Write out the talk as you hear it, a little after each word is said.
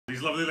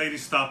these lovely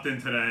ladies stopped in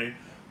today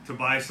to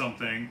buy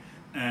something,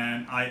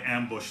 and I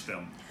ambushed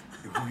them.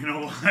 You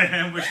know why I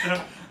ambushed them?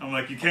 I'm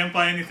like, you can't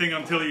buy anything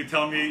until you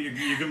tell me,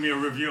 you give me a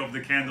review of the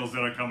candles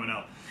that are coming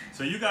up.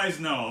 So you guys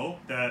know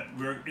that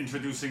we're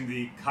introducing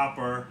the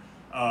copper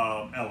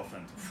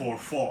elephant for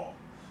fall.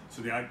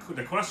 So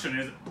the question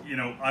is, you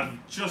know, I've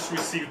just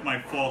received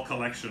my fall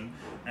collection,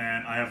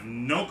 and I have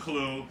no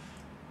clue.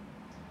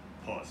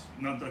 Pause.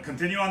 No,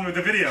 continue on with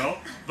the video,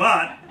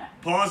 but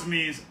pause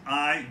means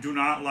I do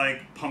not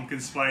like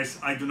pumpkin spice,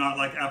 I do not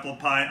like apple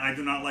pie, I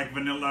do not like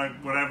vanilla,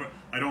 whatever.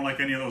 I don't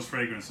like any of those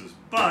fragrances.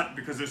 But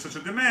because there's such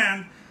a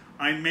demand,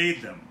 I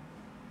made them.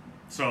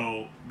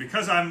 So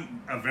because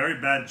I'm a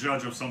very bad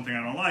judge of something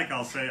I don't like,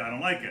 I'll say I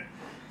don't like it.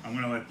 I'm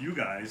going to let you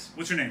guys,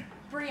 what's your name?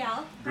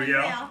 Brielle.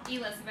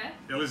 Elizabeth.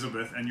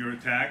 Elizabeth, and your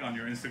tag on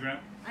your Instagram?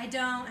 I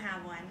don't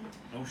have one.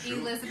 Oh, shoot.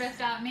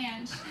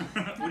 Elizabeth.manch.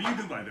 What do you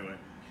do, by the way?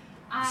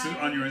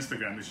 On your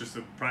Instagram, it's just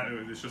an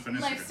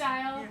Instagram.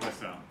 Lifestyle.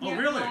 Lifestyle. Oh, Yeah,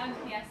 really? blog,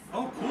 yes.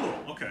 Oh, cool.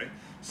 Okay.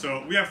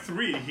 So we have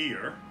 3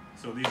 here.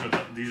 So these are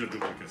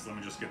duplicates. Let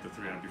me just get the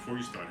 3 out before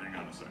you start. Hang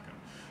on a second.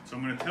 So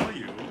I'm going to tell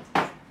you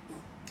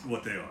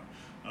what they are.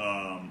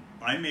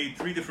 I made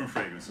 3 different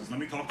fragrances. Let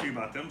me talk to you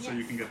about them so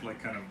you can get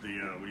like kind of the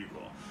what do you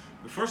call?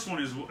 The first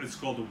one is it's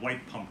called the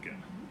white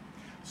pumpkin.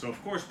 So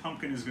of course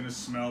pumpkin is going to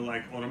smell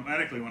like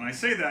automatically. When I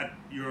say that,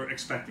 you're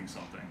expecting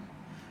something.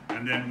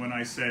 And then when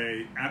I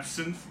say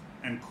absinthe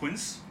and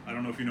quince, I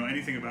don't know if you know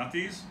anything about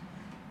these,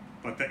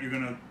 but that you're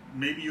gonna,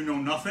 maybe you know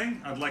nothing.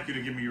 I'd like you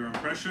to give me your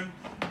impression.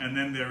 And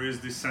then there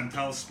is the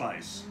santal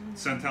spice.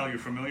 Santal, you're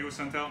familiar with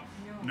santal?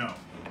 No.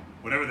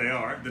 Whatever they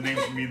are, the names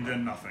mean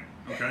then nothing.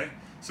 Okay.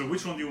 So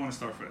which one do you want to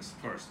start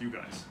first? You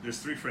guys. There's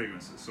 3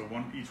 fragrances, so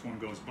each one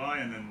goes by,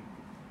 and then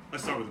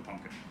let's start with the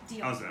pumpkin.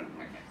 Deal. How's that?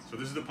 Perfect. So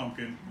this is the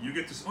pumpkin. You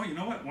get to. Oh, you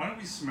know what? Why don't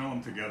we smell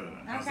them together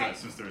then? How's that?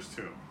 Since there's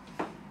 2.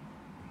 Where's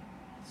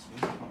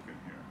the pumpkin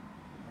here?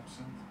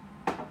 Absinthe.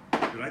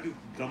 Did I do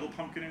double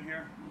pumpkin in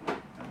here?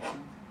 Absinthe. I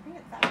think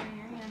it's that one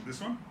here, yeah.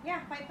 This one?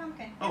 Yeah, white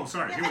pumpkin. Oh,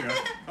 sorry. Here we go.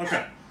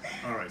 Okay.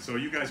 All right. So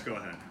you guys go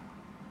ahead.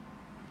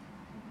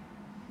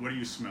 What are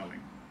you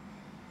smelling?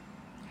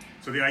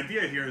 So the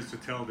idea here is to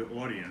tell the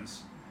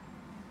audience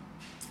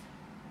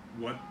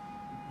what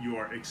you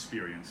are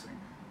experiencing.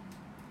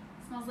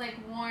 Smells like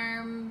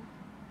warm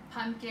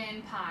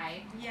pumpkin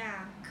pie.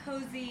 Yeah,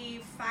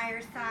 cozy,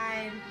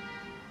 fireside.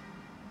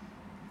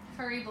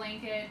 Furry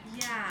blanket.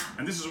 Yeah.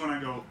 And this is when I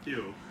go,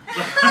 ew.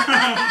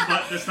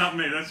 But that's not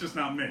me. That's just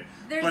not me.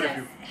 There's but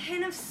a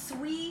hint of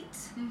sweet.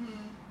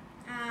 Mm-hmm.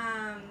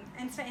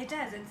 And so it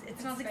does. It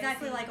smells spicy.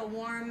 exactly like a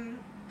warm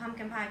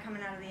pumpkin pie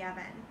coming out of the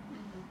oven.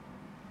 Mm-hmm.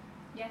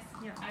 Yes.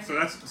 Yeah.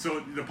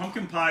 So the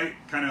pumpkin pie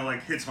kind of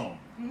like hits home.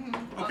 Mm-hmm.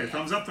 Okay, Oh, yeah.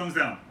 thumbs up, thumbs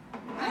down.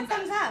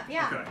 Thumbs up,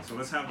 yeah. Okay, so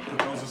let's put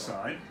those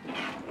aside. All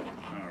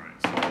right,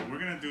 so we're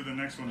gonna do the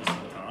next one,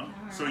 santal.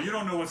 So you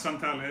don't know what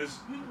santal is.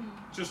 Mm-hmm.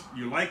 Just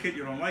you like it,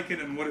 you don't like it,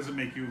 and what does it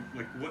make you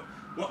like?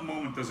 What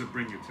moment does it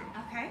bring you to?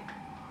 Okay.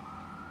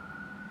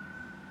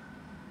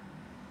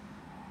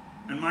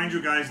 And mind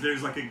you, guys,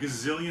 there's like a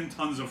gazillion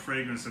tons of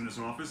fragrance in this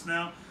office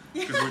now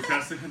because we're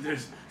testing.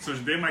 So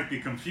they might be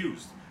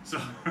confused. So.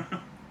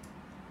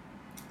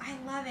 I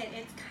love it.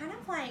 It's kind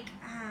of like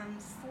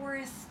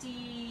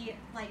foresty,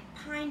 like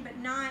pine, but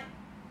not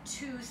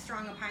too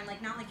strong a pine.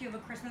 Like not like you have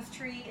a Christmas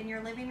tree in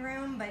your living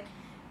room, but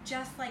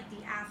just like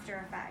the after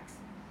effects.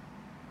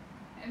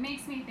 It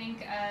makes me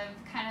think of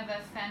kind of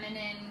a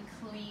feminine,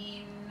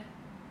 clean,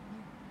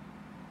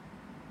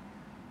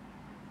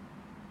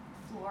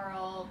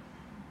 floral,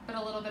 but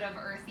a little bit of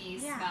earthy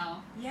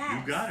smell.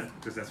 Yes. You got it,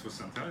 because that's what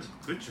santal is.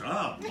 Good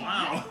job.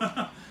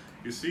 Wow.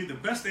 You see, the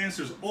best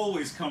answers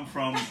always come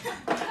from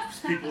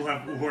people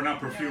who are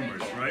not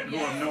perfumers, right? Who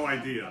have no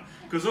idea.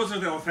 Because those are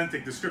the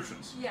authentic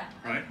descriptions,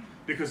 right?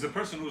 Because the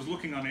person who's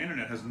looking on the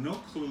internet has no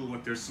clue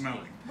what they're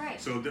smelling.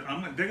 Right. So they're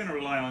going to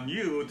rely on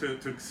you to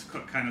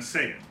kind of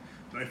say it.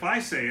 If I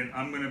say it,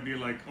 I'm going to be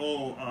like,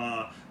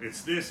 oh,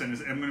 it's this, and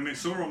I'm going to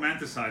so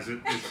romanticize it,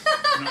 it's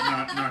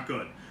not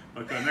good.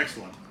 Okay, next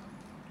one.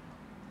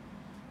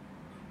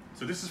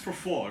 So this is for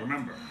fall,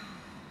 remember.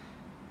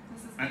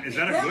 And is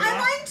that a good one?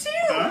 Mine too.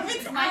 Huh?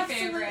 It's my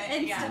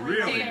favorite. Yeah,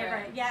 really?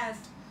 Favorite. Yes.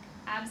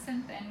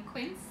 Absinthe and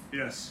quince.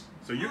 Yes.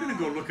 So you're going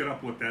to go look it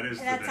up what that is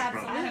That's today,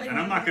 probably. absolutely And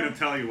I'm not going to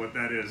tell you what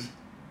that is.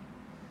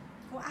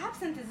 Well,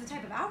 absinthe is a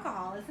type of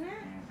alcohol, isn't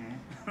it?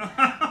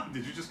 Mm-hmm.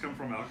 Did you just come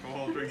from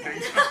alcohol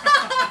drinking?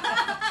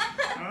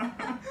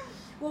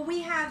 Well,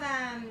 we have,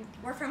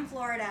 we're from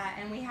Florida,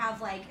 and we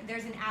have, like,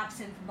 there's an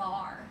absinthe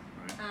bar.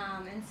 Right.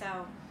 And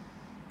so,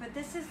 but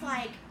this is,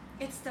 like,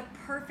 it's the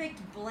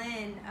perfect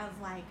blend of,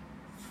 like,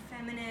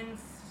 feminine,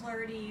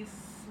 flirty,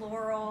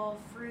 floral,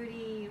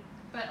 fruity.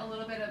 But a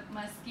little bit of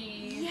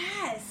musky.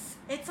 Yes!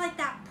 It's like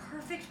that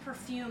perfect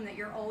perfume that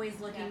you're always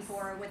looking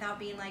for without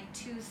being, like,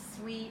 too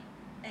sweet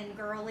and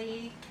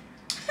girly.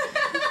 Can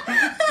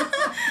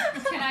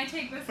I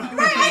take this one? All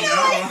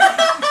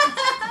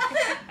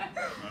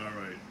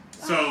right.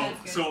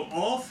 So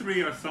all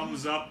 3 are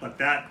thumbs up, but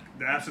the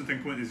absinthe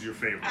and quince is your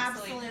favorite.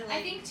 Absolutely.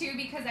 I think too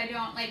because I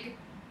don't like.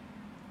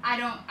 I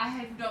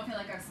don't feel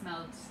like I've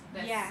smelled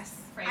this. Yes.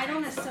 Fragrance I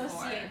don't before.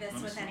 associate this Let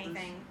me with smell this.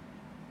 anything.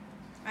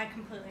 I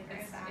completely agree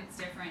with that. It's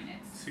different.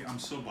 It's See, I'm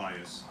so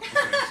biased. Okay,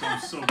 so I'm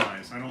so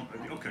biased. I don't.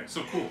 Okay,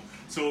 so cool.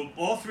 So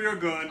all three are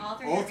good. All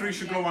three All are three good,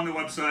 should yeah. go on the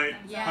website.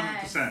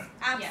 Yes. 100%.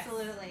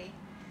 Absolutely.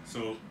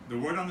 So the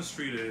word on the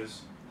street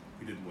is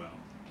we did well.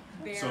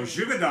 Very. So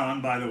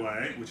Givaudan, by the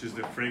way, which is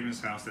the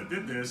fragrance house that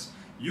did this,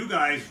 you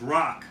guys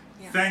rock.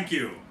 Yeah. Thank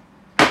you.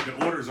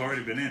 The order's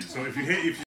already been in. So if you